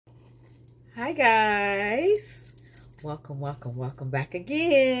Hi guys, welcome back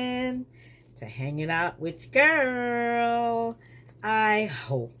again to Hanging Out with your girl. I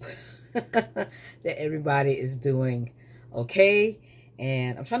hope that everybody is doing okay,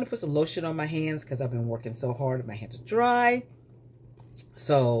 and I'm trying to put some lotion on my hands because I've been working so hard. My hands are dry,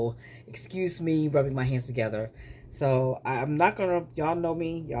 so excuse me rubbing my hands together. So I'm not gonna, y'all know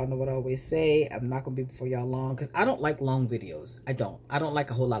me, y'all know what I always say, I'm not gonna be before y'all long because I don't like long videos. I don't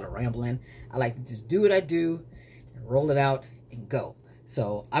like a whole lot of rambling. I like to just do what I do and roll it out and go.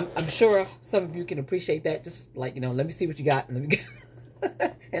 So I'm sure some of you can appreciate that. Just like, let me see what you got and let me go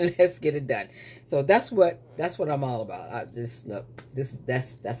and let's get it done. So that's what I'm all about.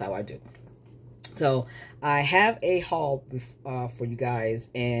 That's how I do. So I have a haul for you guys,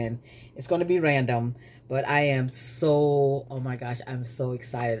 and it's going to be random, but I am so, oh my gosh, I'm so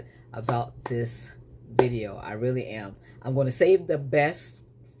excited about this video. I really am. I'm going to save the best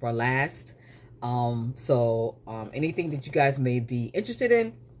for last. Anything that you guys may be interested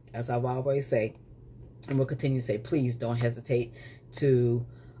in, as I always say, and we'll continue to say, please don't hesitate to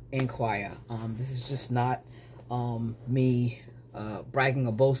inquire. This is just not me bragging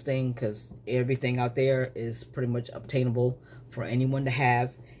or boasting, because everything out there is pretty much obtainable for anyone to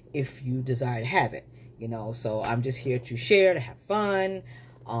have if you desire to have it, so I'm just here to share, to have fun,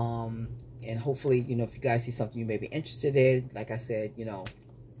 and hopefully, if you guys see something you may be interested in, like I said,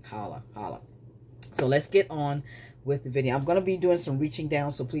 holla. So let's get on with the video. I'm going to be doing some reaching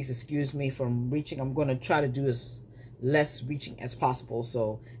down, so please excuse me from reaching. I'm going to try to do as less reaching as possible,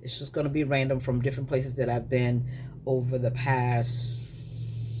 so it's just going to be random from different places that I've been over the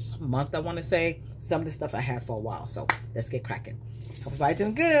past month. I want to say some of the stuff I had for a while. So let's get cracking. Hope everybody's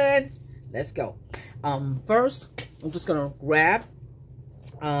doing good. Let's go. First, I'm just gonna grab.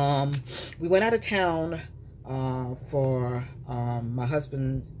 We went out of town for my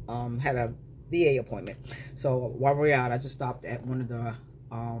husband had a VA appointment. So while we're out, I just stopped at one of the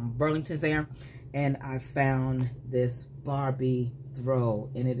Burlingtons there, and I found this Barbie throw,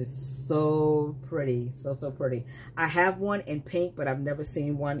 and it is so pretty, so pretty. I have one in pink, but I've never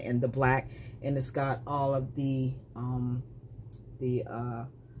seen one in the black, and it's got all of the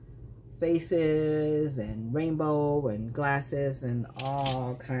faces and rainbow and glasses and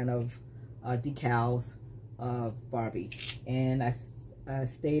all kind of decals of Barbie. And I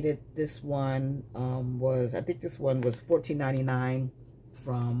stated this one I think this one was $14.99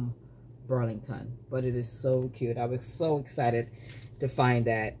 from Burlington, but it is so cute. I was so excited to find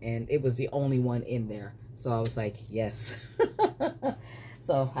that, and it was the only one in there, so I was like, yes.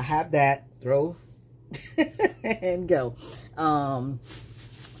 So I have that, throw and go.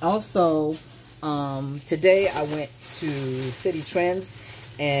 Also, today I went to Citi Trends,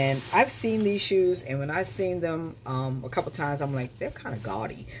 and I've seen these shoes, and when I've seen them a couple times, I'm like, they're kind of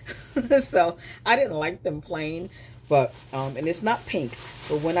gaudy. So I didn't like them plain, but and it's not pink,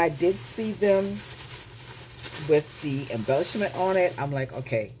 but when I did see them with the embellishment on it, I'm like,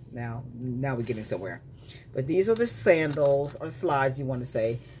 okay, now we're getting somewhere. But these are the sandals, or slides you want to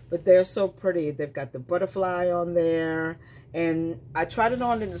say, but they're so pretty. They've got the butterfly on there, and I tried it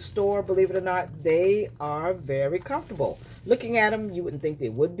on in the store. Believe it or not, they are very comfortable. Looking at them, you wouldn't think they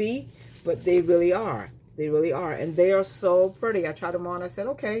would be, but they really are. They really are, and they are so pretty. I tried them on. I said,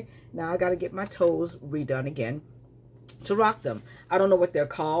 okay, now I got to get my toes redone again to rock them. I don't know what they're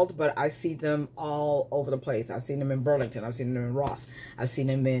called, but I see them all over the place. I've seen them in Burlington. I've seen them in Ross. I've seen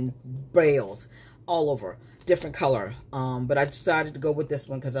them in Braille's, all over, different color. But I decided to go with this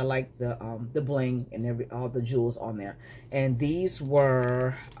one because I like the bling and all the jewels on there. And these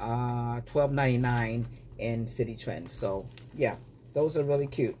were $12.99 in Citi Trends. So yeah, those are really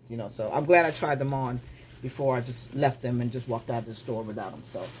cute. So I'm glad I tried them on before I just left them and just walked out of the store without them.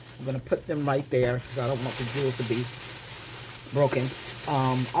 So I'm gonna put them right there because I don't want the jewels to be broken.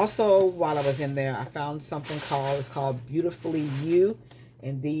 Also, while I was in there, I found something it's called Beautifully You,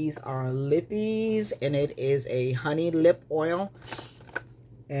 and these are lippies, and it is a honey lip oil,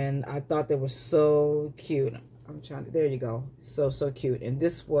 and I thought they were so cute. There you go, so cute. And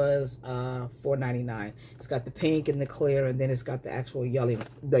this was $4.99. It's got the pink and the clear, and then it's got the actual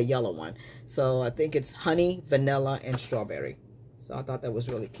yellow one. So I think it's honey, vanilla, and strawberry. So I thought that was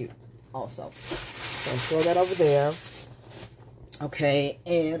really cute also. So throw that over there. Okay,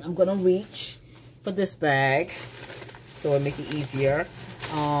 and I'm gonna reach for this bag so it'll make it easier.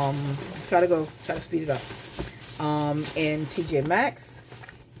 Try to speed it up. In TJ Maxx,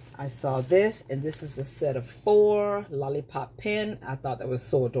 I saw this, and this is a set of 4 lollipop pen. I thought that was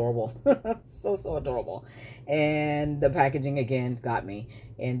so adorable. so adorable. And the packaging again got me.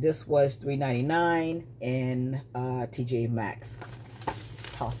 And this was $3.99 in TJ Maxx.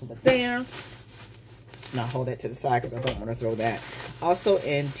 toss it there. Now hold that to the side because I don't want to throw that. Also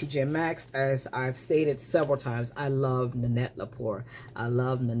in TJ Maxx, as I've stated several times, I love Nanette Lepore. I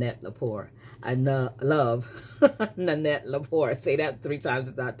love Nanette Lepore. I love Nanette Lepore. Say that 3 times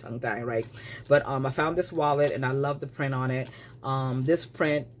without tongue tying, right? But I found this wallet and I love the print on it. This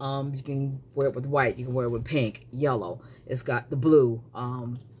print, you can wear it with white, you can wear it with pink, yellow. It's got the blue.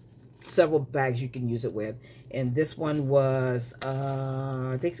 Several bags you can use it with. And this one was,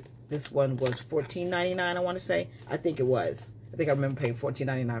 I think this one was $14.99, I want to say. I think it was. I think I remember paying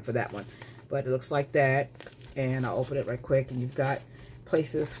 $14.99 for that one. But it looks like that. And I'll open it right quick. And you've got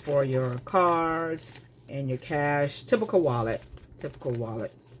places for your cards and your cash. Typical wallet. Typical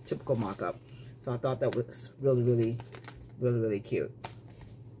wallet. Typical mock-up. So I thought that was really cute.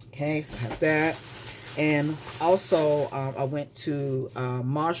 Okay, so I have that. And also, I went to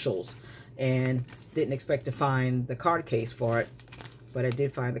Marshall's and didn't expect to find the card case for it. But I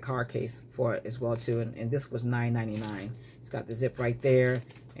did find the card case for it as well too, and this was $9.99. It's got the zip right there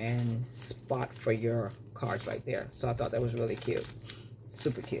and spot for your cards right there. So I thought that was really cute,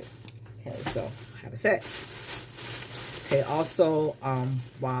 super cute. Okay, so I have a set. Okay, also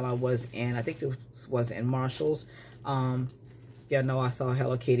while I was in, I think this was in Marshall's. Yeah, no, I saw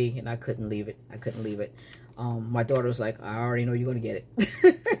Hello Kitty and I couldn't leave it. I couldn't leave it. My daughter was like, I already know you're gonna get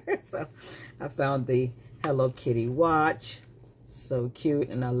it. So I found the Hello Kitty watch. So cute,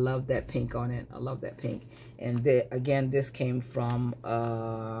 and I love that pink on it. I love that pink. And again, this came from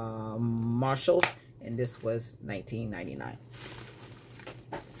Marshall, and this was $19.99.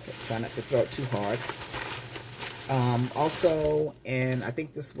 Okay, try not to throw it too hard. Also, and I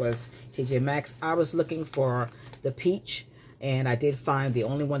think this was TJ Maxx, I was looking for the peach, and I did find the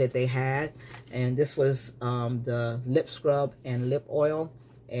only one that they had, and this was the lip scrub and lip oil,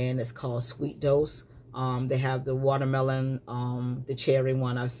 and it's called Sweet Dose. They have the watermelon, the cherry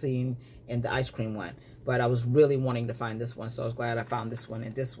one I've seen, and the ice cream one. But I was really wanting to find this one, so I was glad I found this one.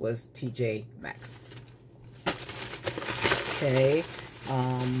 And this was TJ Maxx. Okay.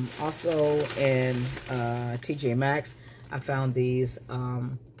 Also in TJ Maxx, I found these,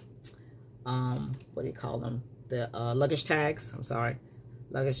 what do you call them? The luggage tags. I'm sorry.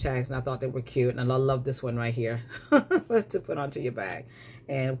 Luggage tags, and I thought they were cute, and I love this one right here to put onto your bag.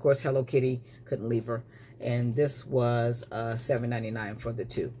 And of course, Hello Kitty, couldn't leave her. And this was $7.99 for the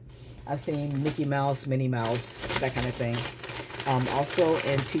 2. I've seen Mickey Mouse, Minnie Mouse, that kind of thing. Also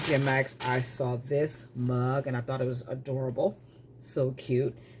in TJ Maxx, I saw this mug, and I thought it was adorable, so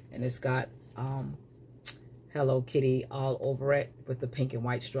cute, and it's got Hello Kitty all over it with the pink and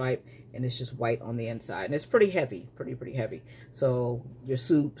white stripe, and it's just white on the inside, and it's pretty heavy, pretty heavy. So your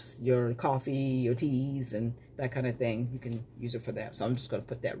soups, your coffee, your teas, and that kind of thing, you can use it for that. So I'm just going to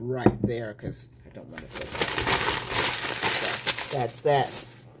put that right there because I don't want to put that. So that's that.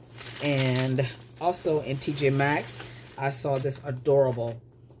 And also in TJ Maxx, I saw this adorable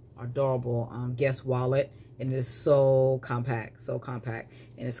Guess wallet, and it is so compact,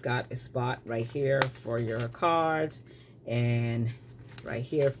 and it's got a spot right here for your cards and right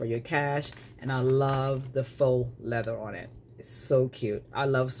here for your cash, and I love the faux leather on it. It's so cute. I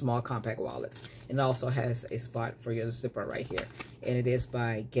love small compact wallets. And it also has a spot for your zipper right here, and it is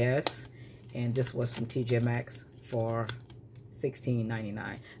by Guess, and this was from TJ Maxx for $16.99.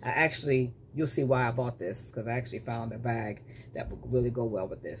 I actually, you'll see why I bought this, because I actually found a bag that would really go well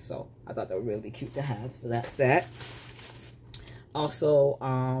with this, so I thought that would really be cute to have. So that's that. Also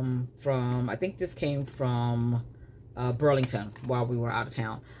from, I think this came from Burlington while we were out of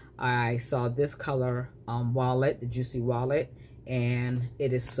town. I saw this color wallet, the Juicy wallet, and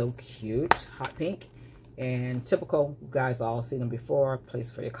it is so cute, hot pink, and typical. You guys all seen them before.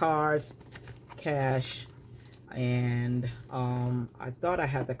 Place for your cards, cash, and I thought I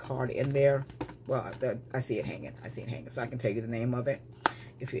had the card in there. Well, I see it hanging. So I can tell you the name of it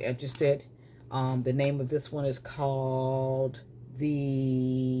if you're interested. The name of this one is called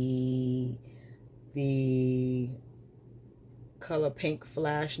the Color Pink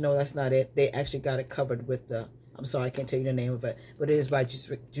Flash. No, that's not it. They actually got it covered with the, I'm sorry, I can't tell you the name of it, but it is by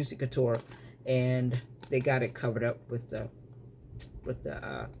Juicy Couture, and they got it covered up with the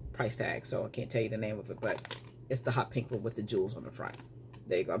price tag, so I can't tell you the name of it, but it's the hot pink one with the jewels on the front.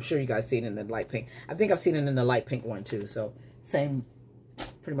 There you go. I'm sure you guys seen it in the light pink. I think I've seen it in the light pink one too, so same,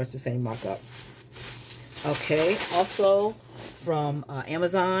 pretty much the same mock-up. Okay, also from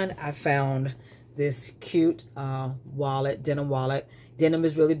Amazon, I found this cute wallet, denim wallet. Denim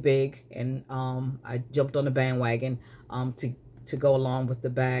is really big, and I jumped on the bandwagon to go along with the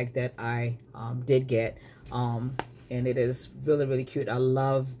bag that I did get, and it is really cute. I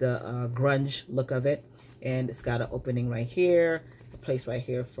love the grunge look of it, and it's got an opening right here, place right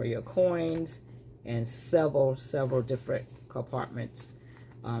here for your coins, and several different compartments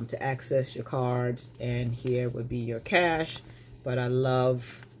to access your cards. And here would be your cash. But I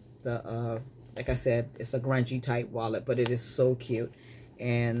love the like I said, it's a grungy type wallet, but it is so cute.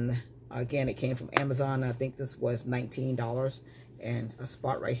 And again, it came from Amazon. I think this was $19, and a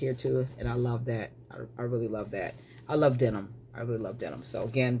spot right here too. And I love that. I really love that. I love denim. I really love denim. So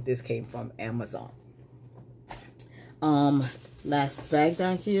again, this came from Amazon. Last bag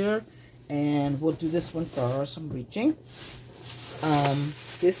down here, and we'll do this one first. I'm reaching.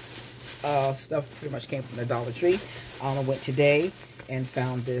 This stuff pretty much came from the Dollar Tree. I went today and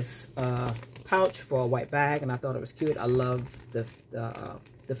found this pouch for a white bag, and I thought it was cute. I love the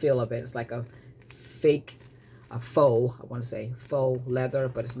feel of it. It's like a faux, I want to say faux leather,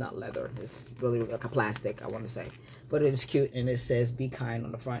 but it's not leather. It's really like a plastic, I want to say. But it is cute, and it says "Be Kind"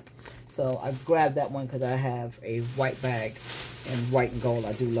 on the front. So I grabbed that one because I have a white bag, and white and gold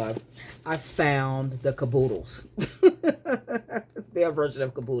I do love. I found the caboodles. Their version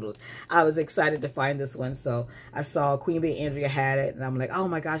of caboodles. I was excited to find this one. So I saw Queen Bee Andrea had it, and I'm like, oh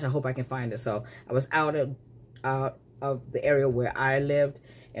my gosh, I hope I can find it. So I was out of the area where I lived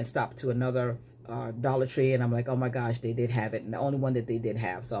and stopped to another Dollar Tree, and I'm like, oh my gosh, they did have it, and the only one that they did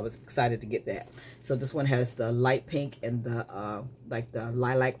have. So I was excited to get that. So this one has the light pink and the like the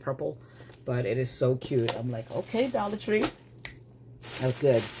lilac purple, but it is so cute. I'm like, okay, Dollar Tree. That was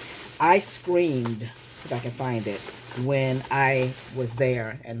good. I screamed, if I can find it, when I was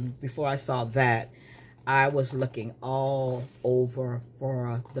there. And before I saw that, I was looking all over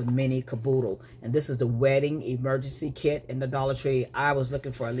for the mini caboodle. And this is the wedding emergency kit in the Dollar Tree. I was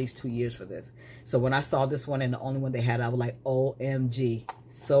looking for at least 2 years for this. So when I saw this one and the only one they had, I was like, OMG.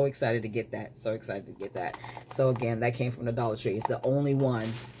 So excited to get that. So excited to get that. So again, that came from the Dollar Tree. It's the only one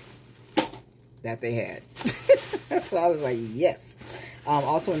that they had. So I was like, yes.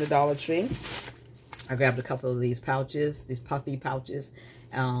 Also in the Dollar Tree, I grabbed a couple of these pouches, these puffy pouches.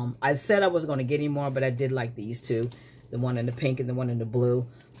 I said I wasn't going to get any more, but I did like these two. The one in the pink and the one in the blue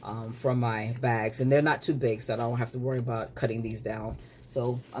from my bags. And they're not too big, so I don't have to worry about cutting these down.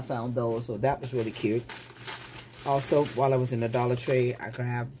 So I found those. So that was really cute. Also, while I was in the Dollar Tree, I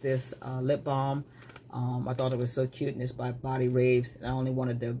grabbed this lip balm. I thought it was so cute, and it's by Body Raves. And I only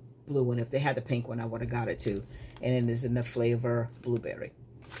wanted the blue one. If they had the pink one, I would have got it too. And it is in the flavor blueberry.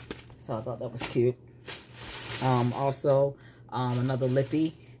 So I thought that was cute. Also, another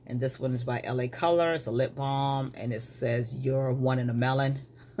lippy, and this one is by LA Color. It's a lip balm, and it says "You're one in a melon,"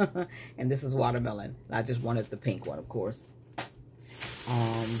 and this is watermelon. I just wanted the pink one, of course.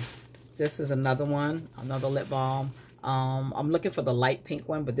 This is another one, another lip balm. I'm looking for the light pink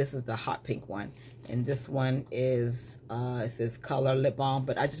one, but this is the hot pink one, and this one is it says Color lip balm,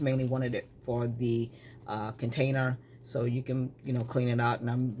 but I just mainly wanted it for the container, so you can, you know, clean it out. And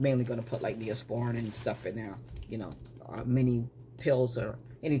I'm mainly going to put like Neosporin and stuff in there, you know, mini pills or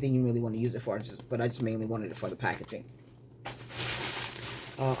anything you really want to use it for. But I just mainly wanted it for the packaging.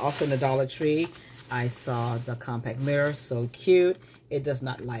 Also in the Dollar Tree, I saw the compact mirror. So cute. It does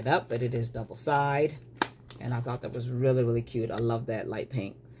not light up, but it is double side, and I thought that was really, really cute. I love that light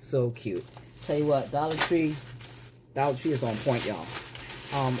pink. So cute. Tell you what, Dollar Tree is on point, y'all.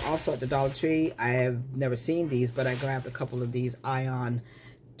 Also at the Dollar Tree, I have never seen these, but I grabbed a couple of these Ion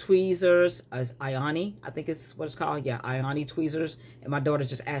tweezers, as Ioni, I think it's what it's called. Yeah, Ioni tweezers. And my daughter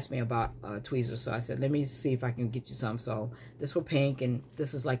just asked me about tweezers, so I said, let me see if I can get you some. So this were pink, and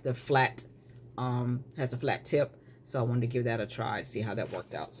this is like the flat, has a flat tip. So I wanted to give that a try, see how that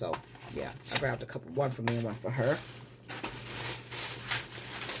worked out. So yeah, I grabbed a couple, one for me and one for her.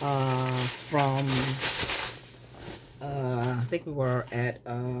 I think we were at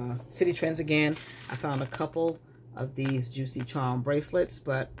City Trends again. I found a couple of these Juicy Charm bracelets,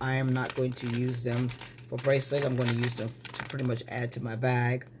 but I am not going to use them for bracelet. I'm going to use them to pretty much add to my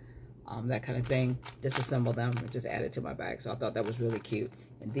bag, that kind of thing. Disassemble them and just add it to my bag. So I thought that was really cute.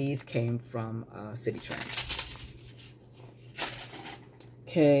 And these came from City Trends.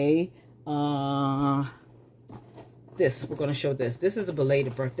 Okay, we're going to show this. This is a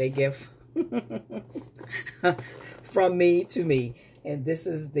belated birthday gift from me to me. And this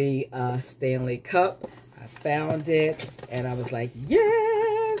is the Stanley Cup. I found it, and I was like,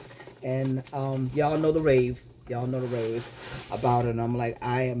 yes! And y'all know the rave. Y'all know the rave about it. And I'm like,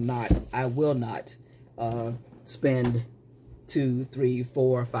 I will not spend $2, $3,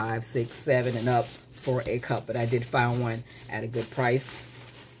 $4, $5, $6, $7 and up for a cup. But I did find one at a good price.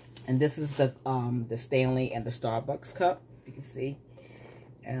 And this is the Stanley and the Starbucks cup. You can see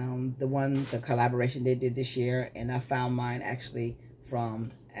the collaboration they did this year, and I found mine actually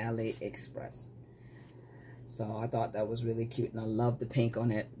from AliExpress. So I thought that was really cute, and I love the pink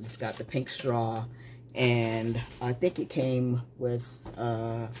on it. It's got the pink straw, and I think it came with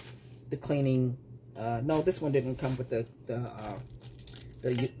the cleaning. No, this one didn't come with the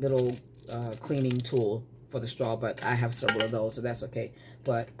little cleaning tool for the straw, but I have several of those, so that's okay.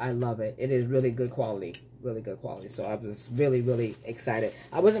 But I love it. It is really good quality, really good quality. So I was really, really excited.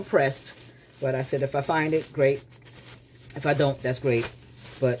 I was impressed, but I said if I find it, great. If I don't, that's great.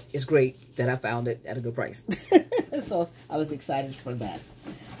 But it's great that I found it at a good price. So I was excited for that.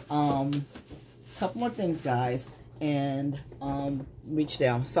 Couple more things, guys, and reach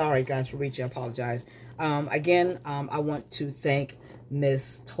down. Sorry, guys, for reaching. I apologize. Again, I want to thank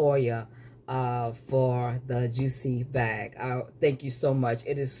Miss Toya for the Juicy bag. Thank you so much.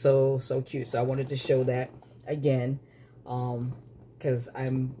 It is so cute. So I wanted to show that again, because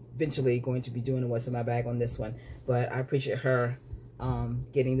I'm eventually going to be doing what's in my bag on this one. But I appreciate her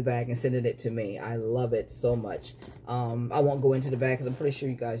getting the bag and sending it to me. I love it so much. I won't go into the bag because I'm pretty sure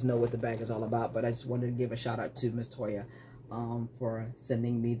you guys know what the bag is all about, but I just wanted to give a shout out to Miss Toya for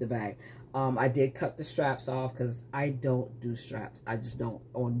sending me the bag. I did cut the straps off because I don't do straps. I just don't.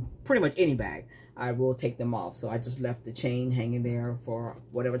 On pretty much any bag, I will take them off. So I just left the chain hanging there for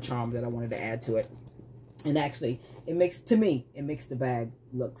whatever charm that I wanted to add to it. And actually, it makes the bag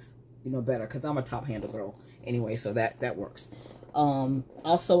looks, you know, better, because I'm a top handle girl anyway, so that works.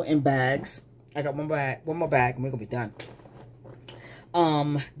 Also in bags, I got one more bag, and we're gonna be done.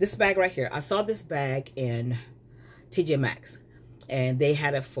 This bag right here, I saw this bag in TJ Maxx, and they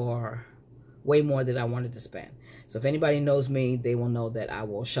had it for way more than I wanted to spend. So if anybody knows me, they will know that I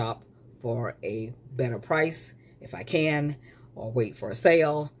will shop for a better price if I can, or wait for a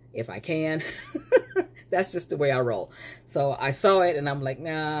sale if I can. That's just the way I roll. So I saw it and I'm like,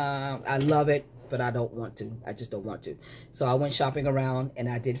 nah, I love it, but I don't want to. I just don't want to. So I went shopping around and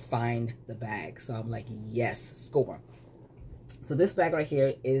I did find the bag. So I'm like, yes, score. So this bag right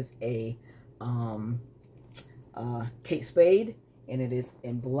here is a Kate Spade, and it is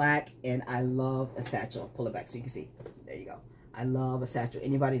in black, and I love a satchel. Pull it back so you can see. There you go. I love a satchel.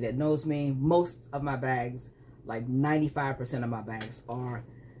 Anybody that knows me, most of my bags, like 95% of my bags, are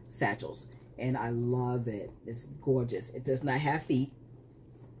satchels, and I love it. It's gorgeous. It does not have feet,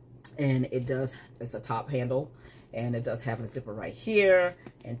 and it's a top handle, and it does have a zipper right here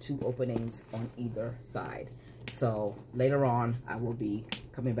and 2 openings on either side. So later on, I will be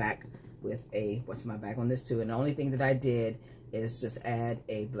coming back with a what's in my bag on this too. And the only thing that I did is just add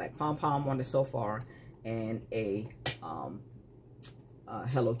a black pom-pom on it so far, and a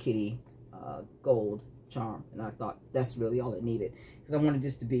Hello Kitty gold charm. And I thought that's really all it needed, because I wanted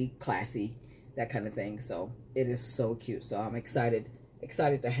this to be classy, that kind of thing. So it is so cute. So I'm excited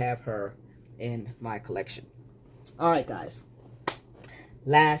to have her in my collection. All right, guys,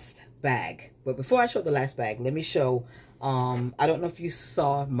 last bag. But before I show the last bag, let me show, I don't know if you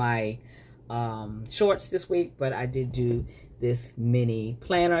saw my shorts this week, but I did do this mini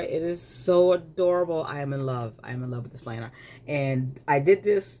planner. It is so adorable. I am in love. I am in love with this planner. And I did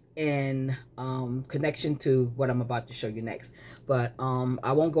this in connection to what I'm about to show you next. But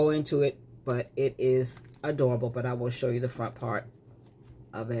I won't go into it, but it is adorable. But I will show you the front part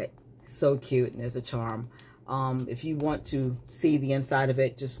of it. So cute, and there's a charm. If you want to see the inside of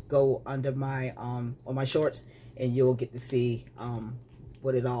it, just go under my on my shorts, and you'll get to see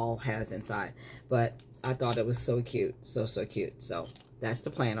what it all has inside. But I thought it was so cute, so cute. So that's the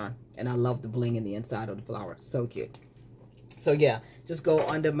planner, and I love the bling in the inside of the flower. So cute. So yeah, just go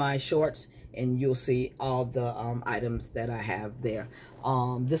under my shorts and you'll see all the items that I have there.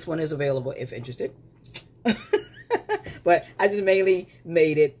 This one is available if interested. But I just mainly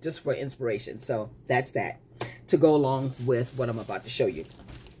made it just for inspiration. So that's that, to go along with what I'm about to show you.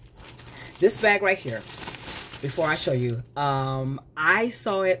 This bag right here, before I show you, I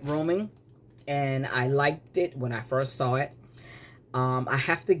saw it roaming and I liked it when I first saw it. I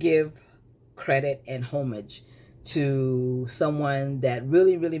have to give credit and homage to someone that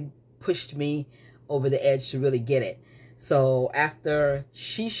really pushed me over the edge to really get it. So after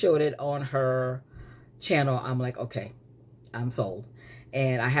she showed it on her channel, I'm like, okay, I'm sold.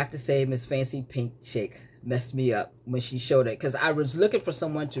 And I have to say, Miss Fancy Pink Chick messed me up when she showed it, because I was looking for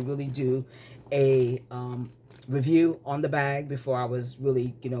someone to really do a review on the bag before I was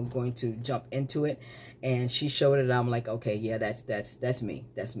really, you know, going to jump into it. And she showed it, and I'm like, okay, yeah, that's me.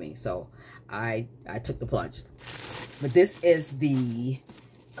 So I took the plunge. But this is the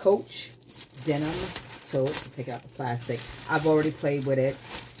Coach denim tote. Take out the plastic. I've already played with it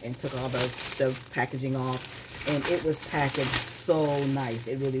and took all the packaging off, and it was packaged so nice.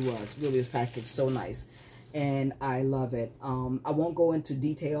 It really was packaged so nice, and I love it. I won't go into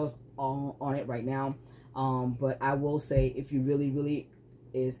details on it right now. But I will say, if you really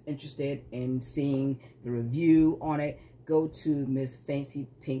is interested in seeing the review on it, go to Miss Fancy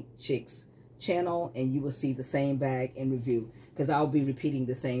Pink Chick's channel and you will see the same bag in review, because I'll be repeating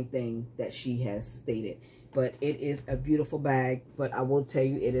the same thing that she has stated. But it is a beautiful bag, but I will tell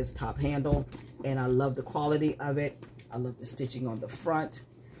you, it is top handle, and I love the quality of it. I love the stitching on the front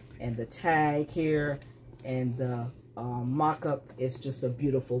and the tag here, and the mock-up is just a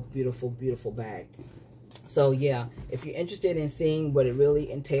beautiful bag. So yeah, if you're interested in seeing what it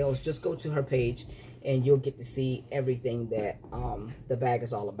really entails, just go to her page and you'll get to see everything that the bag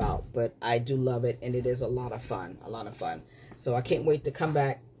is all about. But I do love it, and it is a lot of fun, So I can't wait to come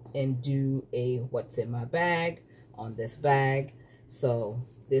back and do a what's in my bag on this bag. So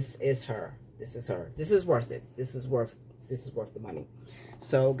this is her. This is worth it. This is worth the money.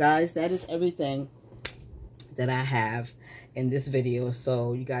 So guys, that is everything that I have in this video.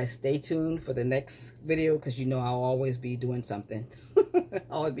 So you guys stay tuned for the next video, because you know I'll always be doing something.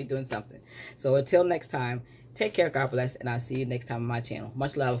 Always be doing something. So until next time, take care, God bless, and I'll see you next time on my channel.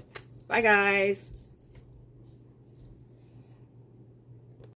 Much love. Bye guys.